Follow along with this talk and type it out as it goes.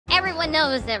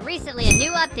Everyone knows that recently a new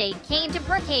update came to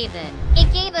Brookhaven.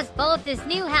 It gave us both this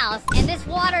new house and this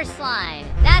water slide.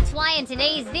 That's why in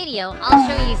today's video, I'll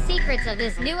show you secrets of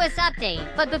this newest update.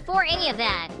 But before any of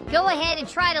that, go ahead and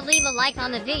try to leave a like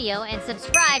on the video and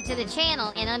subscribe to the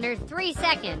channel in under 3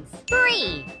 seconds.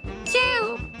 3,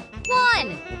 2,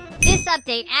 1. This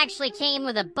update actually came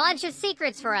with a bunch of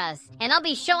secrets for us, and I'll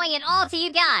be showing it all to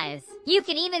you guys. You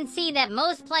can even see that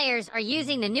most players are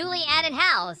using the newly added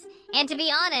house, and to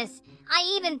be honest,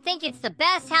 I even think it's the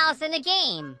best house in the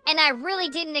game. And I really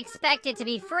didn't expect it to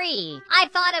be free. I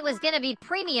thought it was gonna be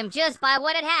premium just by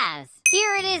what it has.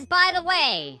 Here it is, by the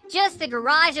way. Just the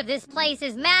garage of this place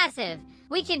is massive.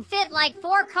 We can fit like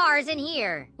 4 cars in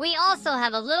here. We also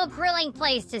have a little grilling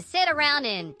place to sit around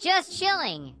in, just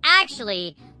chilling.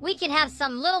 Actually, we can have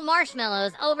some little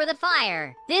marshmallows over the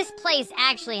fire. This place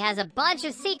actually has a bunch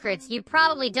of secrets you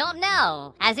probably don't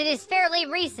know, as it is fairly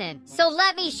recent. So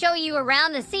let me show you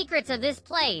around the secrets of this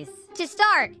place. To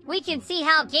start, we can see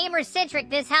how gamer-centric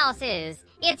this house is.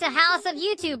 It's a house of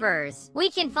YouTubers.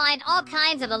 We can find all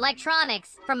kinds of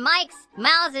electronics, from mics,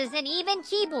 mouses, and even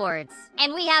keyboards.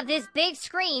 And we have this big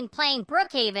screen playing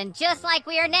Brookhaven just like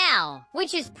we are now,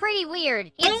 which is pretty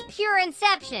weird. It's pure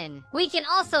Inception. We can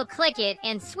also click it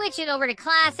and switch it over to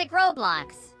classic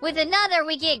Roblox. With another,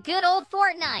 we get good old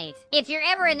Fortnite, if you're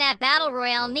ever in that battle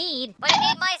royale need, but it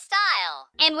ain't my style.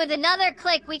 And with another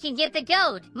click, we can get the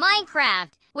GOAT, Minecraft,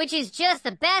 which is just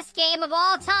the best game of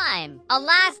all time. A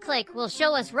last click will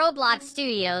show us Roblox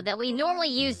Studio that we normally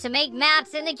use to make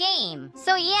maps in the game.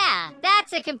 So yeah,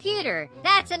 that's a computer.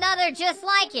 That's another just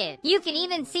like it. You can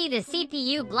even see the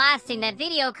CPU blasting that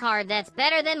video card that's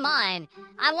better than mine.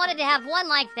 I wanted to have one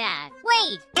like that.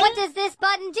 Wait, what does this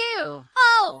button do?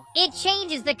 Oh, it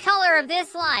changes the color of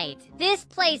this light. This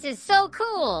place is so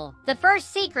cool. The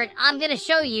first secret I'm gonna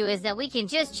show you is that we can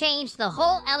just change the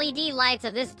whole LED lights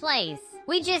of this place.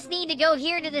 We just need to go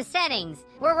here to the settings,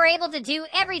 where we're able to do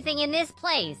everything in this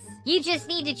place. You just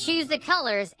need to choose the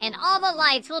colors, and all the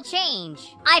lights will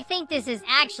change. I think this is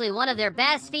actually one of their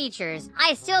best features.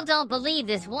 I still don't believe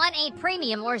this one ain't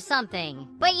premium or something.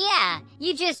 But yeah,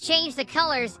 you just change the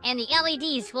colors, and the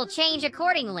LEDs will change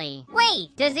accordingly.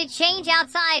 Wait, does it change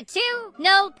outside too?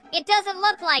 Nope, it doesn't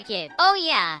look like it. Oh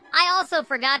yeah, I also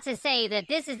forgot to say that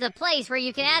this is the place where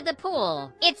you can add the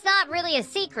pool. It's not really a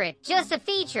secret, just a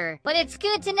feature, but it's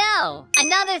good to know.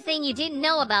 Another thing you didn't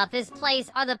know about this place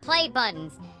are the play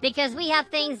buttons, because we have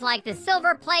things like the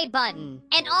silver play button,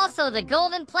 and also the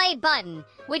golden play button,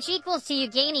 which equals to you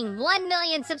gaining 1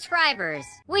 million subscribers,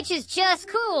 which is just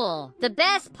cool. The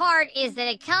best part is that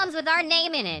it comes with our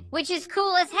name in it, which is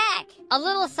cool as heck. A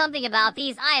little something about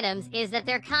these items is that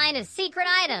they're kind of secret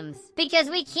items, because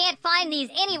we can't find these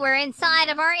anywhere inside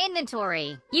of our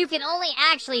inventory. You can only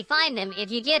actually find them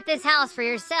if you get this house for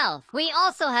yourself. We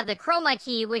also have the chroma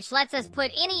key, which lets us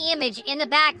put any image in the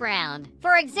background.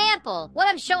 For example, what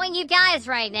I'm showing you guys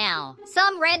right now.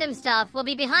 Some random stuff will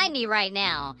be behind me right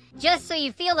now, just so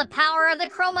you feel the power of the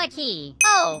chroma key.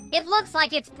 Oh, it looks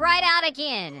like it's bright out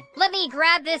again. Let me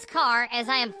grab this car, as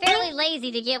I am fairly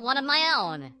lazy to get one of my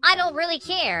own. I don't really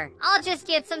care. I'll just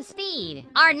get some speed.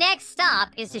 Our next stop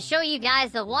is to show you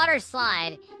guys the water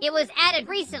slide. It was added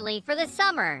recently for the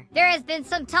summer. There has been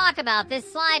some talk about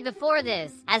this slide before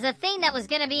this, as a thing that was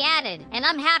gonna be added, and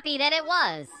I'm happy that it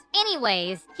was.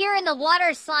 Anyways, here in the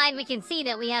water slide we can see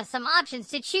that we have some options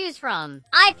to choose from.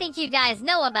 I think you guys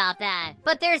know about that,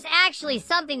 but there's actually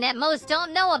something that most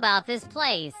don't know about this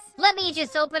place. Let me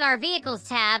just open our vehicles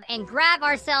tab and grab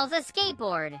ourselves a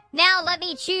skateboard. Now let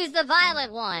me choose the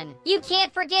violet one. You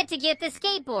can't forget to get the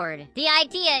skateboard. The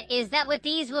idea is that with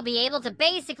these we'll be able to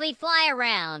basically fly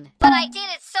around. But I did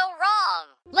it so wrong.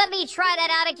 Let me try that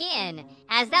out again,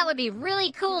 as that would be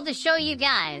really cool to show you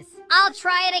guys. I'll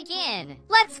try it again.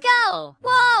 Let's go.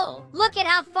 Whoa, look at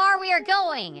how far we are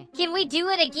going. Can we do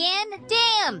it again?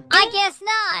 Damn, I guess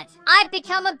not. I've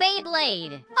become a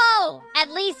Beyblade. Oh,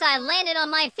 at least I landed on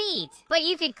my feet. But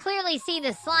you could clearly see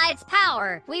the slide's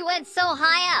power. We went so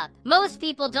high up. Most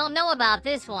people don't know about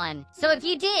this one. So if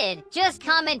you did, just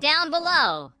comment down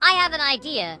below. I have an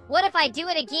idea. What if I do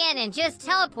it again and just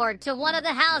teleport to one of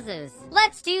the houses?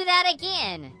 Let's do that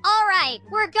again. All right,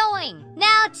 we're going.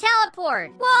 Now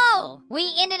teleport. Whoa. We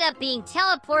ended up being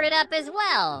teleported up as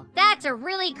well. That's a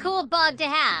really cool bug to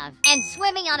have. And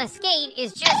swimming on a skate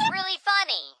is just really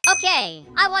funny. Okay,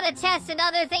 I want to test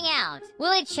another thing out.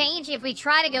 Will it change if we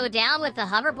try to go down with the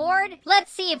hoverboard?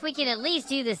 Let's see if we can at least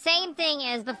do the same thing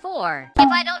as before. If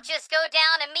I don't just go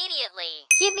down immediately.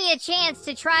 Give me a chance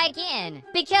to try again,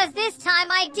 because this time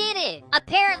I did it.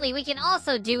 Apparently we can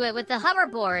also do it with the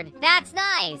hoverboard. That's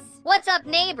nice. What's up,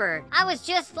 neighbor? I was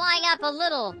just flying up a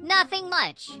little, nothing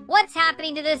much. What's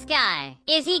happening to this guy?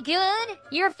 Is he good?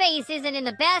 Your face isn't in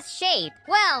the best shape.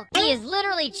 Well, he is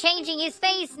literally changing his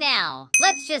face now.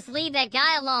 Let's just leave that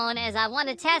guy alone as I want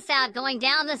to test out going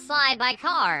down the slide by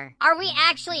car. Are we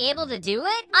actually able to do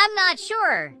it? I'm not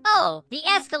sure. Oh, the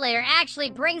escalator actually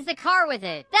brings the car with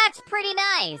it. That's pretty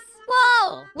nice.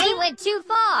 Whoa! We went too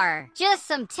far. Just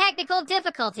some technical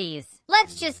difficulties.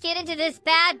 Let's just get into this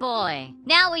bad boy.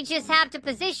 Now we just have to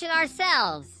position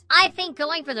ourselves. I think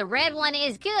going for the red one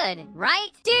is good, right?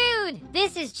 Dude,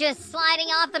 this is just sliding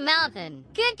off the mountain.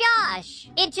 Good gosh,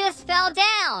 it just fell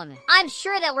down. I'm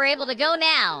sure that we're able to go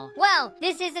now. Well,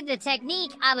 this isn't the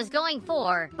technique I was going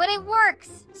for, but it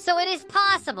works. So it is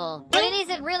possible, but it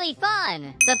isn't really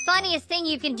fun. The funniest thing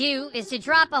you can do is to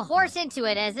drop a horse into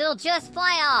it as it'll just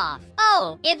fly off.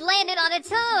 Oh, it landed on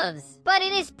its hooves. But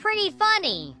it is pretty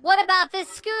funny. What about this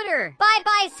scooter?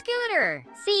 Bye-bye, scooter.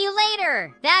 See you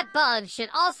later. That bug should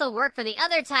also work for the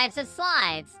other types of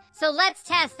slides. So let's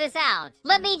test this out.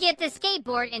 Let me get the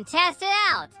skateboard and test it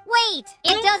out. Wait,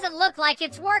 it doesn't look like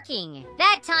it's working.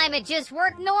 That time it just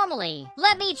worked normally.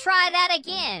 Let me try that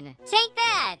again. Take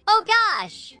that. Oh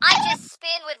gosh, I just spin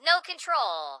with no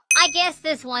control. I guess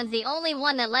this one's the only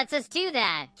one that lets us do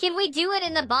that. Can we do it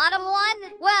in the bottom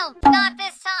one? Well, not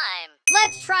this time.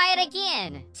 Let's try it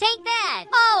again. Take that.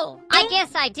 Oh, I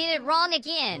guess I did it wrong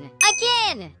again.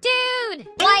 Again. Dude,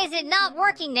 why is it not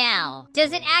working now?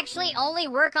 Does it actually only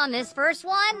work on this first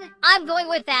one? I'm going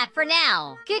with that for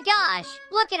now. Good gosh,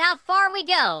 look at how far we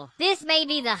go. This may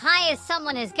be the highest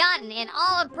someone has gotten in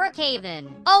all of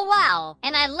Brookhaven. Oh wow,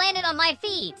 and I landed on my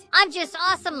feet. I'm just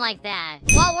awesome like that.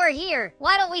 While we're here,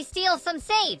 why don't we steal some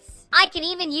safes? I can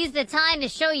even use the time to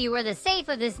show you where the safe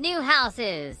of this new house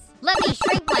is. Let me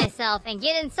shrink myself and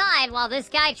get inside while this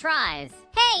guy tries.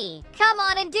 Hey, come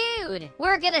on in, dude.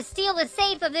 We're gonna steal the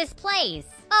safe of this place.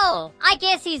 Oh, I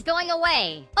guess he's going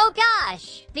away. Oh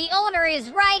gosh, the owner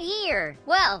is right here.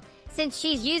 Well, since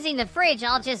she's using the fridge,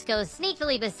 I'll just go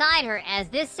sneakily beside her as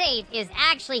this safe is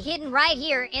actually hidden right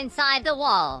here inside the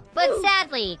wall. But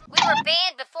sadly, we were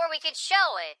banned before we could show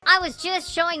it. I was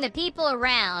just showing the people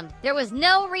around. There was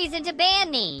no reason to ban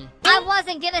me. I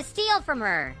wasn't gonna steal from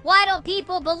her. Why don't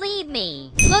people believe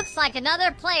me? Looks like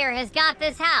another player has got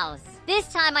this house. This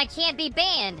time I can't be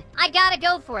banned. I gotta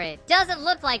go for it. Doesn't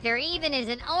look like there even is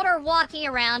an owner walking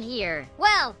around here.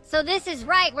 Well, so this is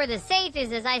right where the safe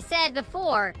is, as I said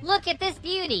before. Look at this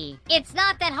beauty. It's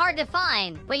not that hard to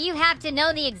find, but you have to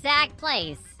know the exact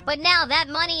place. But now that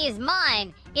money is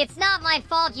mine. It's not my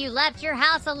fault you left your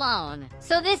house alone.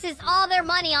 So this is all their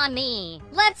money on me.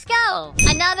 Let's go.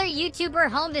 Another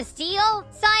YouTuber home to steal?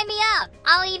 Sign me up.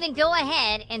 I'll even go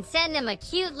ahead and send them a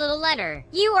cute little letter.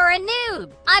 You are a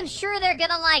noob. I'm sure they're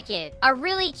gonna like it. A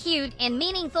really cute and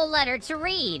meaningful letter to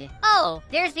read. Oh,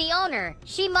 there's the owner.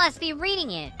 She must be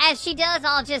reading it. As she does,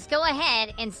 I'll just go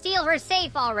ahead and steal her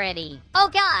safe already. Oh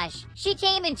gosh, she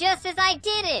came in just as I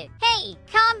did it. Hey,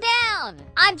 calm down.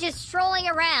 I'm just strolling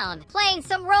around, playing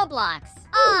some Roblox.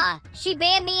 Ah, she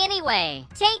banned me anyway.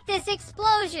 Take this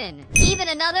explosion. Even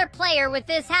another player with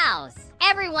this house.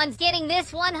 Everyone's getting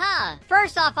this one, huh?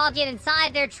 First off, I'll get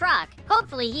inside their truck.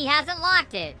 Hopefully he hasn't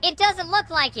locked it. It doesn't look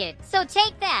like it, so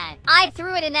take that. I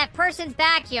threw it in that person's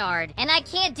backyard, and I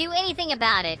can't do anything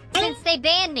about it since they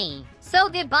banned me. So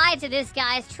goodbye to this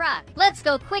guy's truck. Let's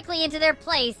go quickly into their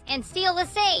place and steal the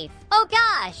safe. Oh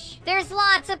gosh, there's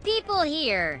lots of people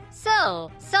here.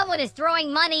 So, someone is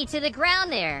throwing money to the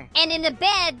ground there. And in the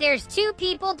bed, there's two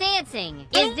people dancing.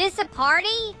 Is this a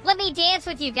party? Let me dance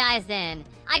with you guys then.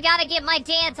 I gotta get my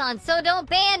dance on, so don't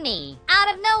ban me.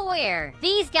 Out of nowhere.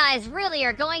 These guys really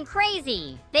are going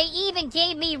crazy. They even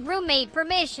gave me roommate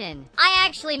permission. I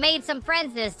actually made some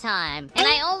friends this time, and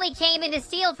I only came in to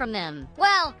steal from them.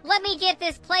 Well, let me get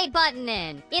this play button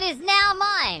in. It is now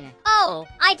mine. Oh,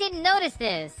 I didn't notice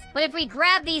this. But if we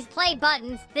grab these play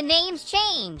buttons, the names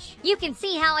change. You can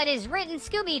see how it is written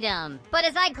Scooby-Dum. But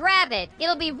as I grab it,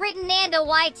 it'll be written Nando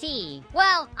YT.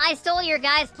 Well, I stole your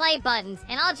guys' play buttons,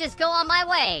 and I'll just go on my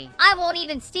way. I won't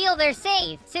even steal their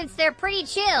safe, since they're pretty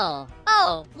chill.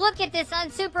 Oh, look at this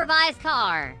unsupervised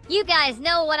car. You guys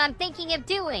know what I'm thinking of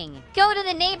doing. Go to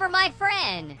the neighbor, my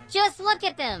friend. Just look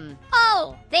at them.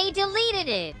 Oh, they deleted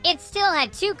it. It still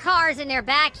had two cars in their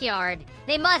backyard.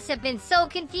 They must have been so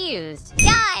confused.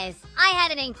 Guys, I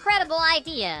had an incredible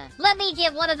idea. Let me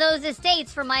get one of those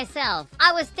estates for myself.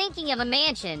 I was thinking of a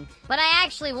mansion, but I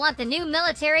actually want the new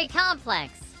military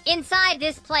complex. Inside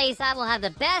this place, I will have the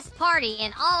best party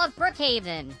in all of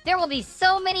Brookhaven. There will be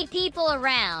so many people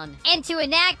around. And to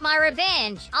enact my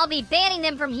revenge, I'll be banning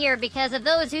them from here because of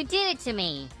those who did it to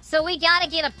me. So we gotta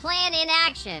get a plan in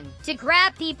action. To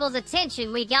grab people's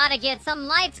attention, we gotta get some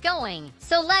lights going.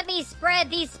 So let me spread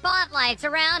these spotlights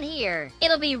around here.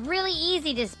 It'll be really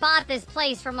easy to spot this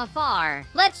place from afar.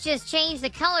 Let's just change the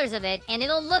colors of it and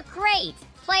it'll look great.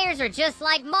 Players are just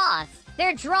like moths.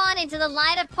 They're drawn into the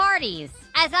light of parties.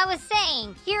 As I was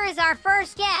saying, here is our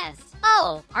first guest.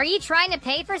 Oh, are you trying to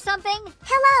pay for something?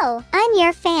 Hello, I'm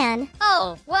your fan.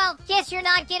 Oh, well, guess you're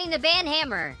not getting the ban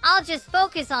hammer. I'll just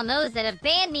focus on those that have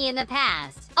banned me in the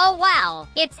past. Oh wow,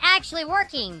 it's actually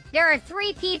working. There are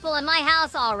 3 people in my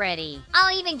house already.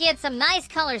 I'll even get some nice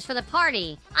colors for the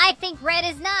party. I think red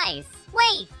is nice.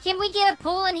 Wait, can we get a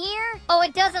pool in here? Oh,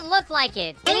 it doesn't look like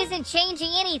it. It isn't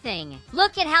changing anything.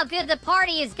 Look at how good the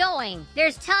party is going.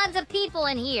 There's tons of people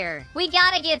in here. We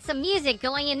gotta get some music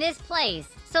going in this place.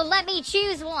 So let me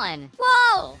choose one.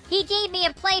 Whoa! He gave me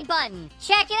a play button.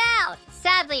 Check it out!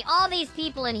 Sadly, all these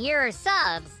people in here are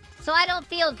subs, so I don't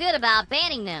feel good about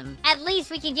banning them. At least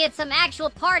we can get some actual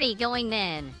party going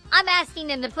then. I'm asking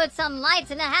them to put some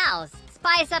lights in the house.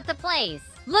 Spice up the place.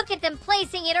 Look at them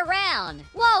placing it around.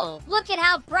 Whoa, look at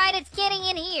how bright it's getting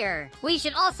in here. We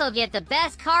should also get the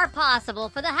best car possible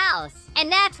for the house.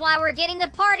 And that's why we're getting the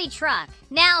party truck.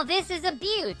 Now this is a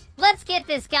beaut. Let's get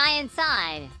this guy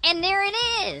inside. And there it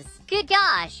is. Good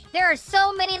gosh, there are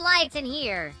so many lights in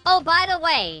here. Oh, by the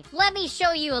way, let me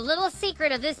show you a little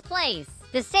secret of this place.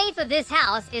 The safe of this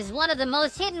house is one of the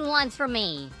most hidden ones for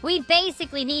me. We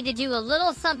basically need to do a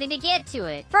little something to get to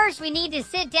it. First, we need to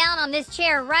sit down on this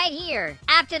chair right here.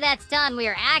 After that's done, we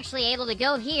are actually able to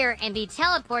go here and be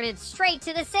teleported straight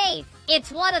to the safe.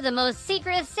 It's one of the most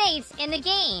secretive safes in the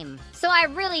game, so I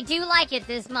really do like it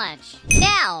this much.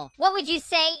 Now, what would you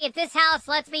say if this house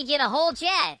lets me get a whole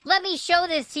jet? Let me show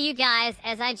this to you guys,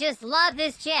 as I just love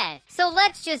this jet. So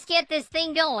let's just get this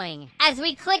thing going. As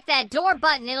we click that door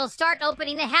button, it'll start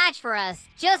opening the hatch for us.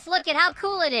 Just look at how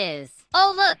cool it is.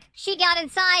 Oh look, she got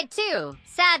inside too.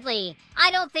 Sadly,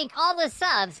 I don't think all the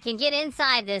subs can get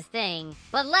inside this thing,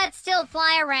 but let's still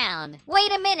fly around.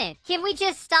 Wait a minute, can we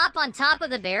just stop on top of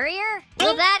the barrier?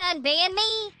 Will that unban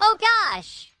me? Oh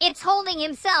gosh, it's holding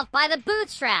himself by the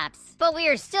bootstraps. But we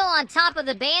are still on top of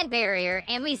the ban barrier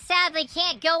and we sadly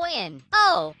can't go in.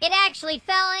 Oh, it actually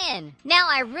fell in. Now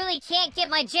I really can't get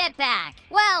my jet back.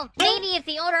 Well, maybe if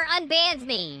the owner unbans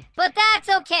me, but that's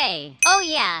okay. Oh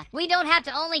yeah, we don't have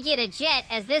to only get a jet,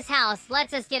 as this house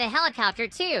lets us get a helicopter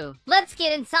too. Let's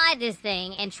get inside this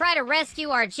thing and try to rescue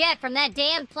our jet from that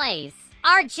damn place.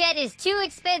 Our jet is too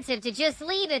expensive to just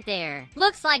leave it there.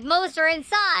 Looks like most are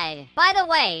inside. By the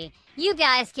way, you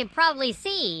guys can probably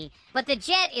see, but the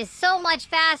jet is so much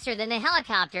faster than the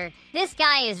helicopter. This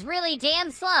guy is really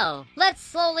damn slow. Let's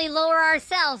slowly lower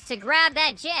ourselves to grab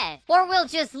that jet, or we'll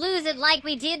just lose it like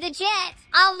we did the jet.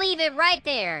 I'll leave it right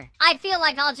there. I feel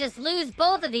like I'll just lose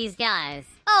both of these guys.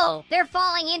 Oh, they're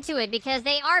falling into it because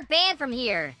they are banned from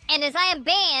here. And as I am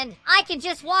banned, I can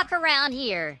just walk around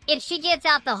here. If she gets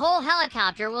out, the whole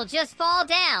helicopter will just fall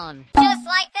down. Just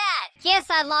like that. Guess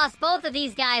I lost both of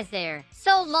these guys there.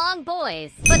 So long,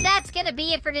 boys. But that's gonna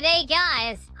be it for today,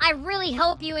 guys. I really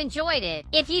hope you enjoyed it.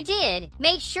 If you did,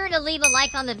 make sure to leave a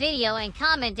like on the video and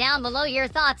comment down below your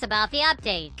thoughts about the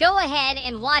update. Go ahead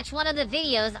and watch one of the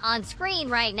videos on screen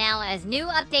right now, as new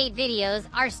update videos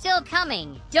are still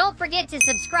coming. Don't forget to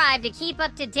subscribe to keep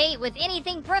up to date with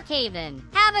anything Brookhaven.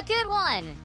 Have a good one!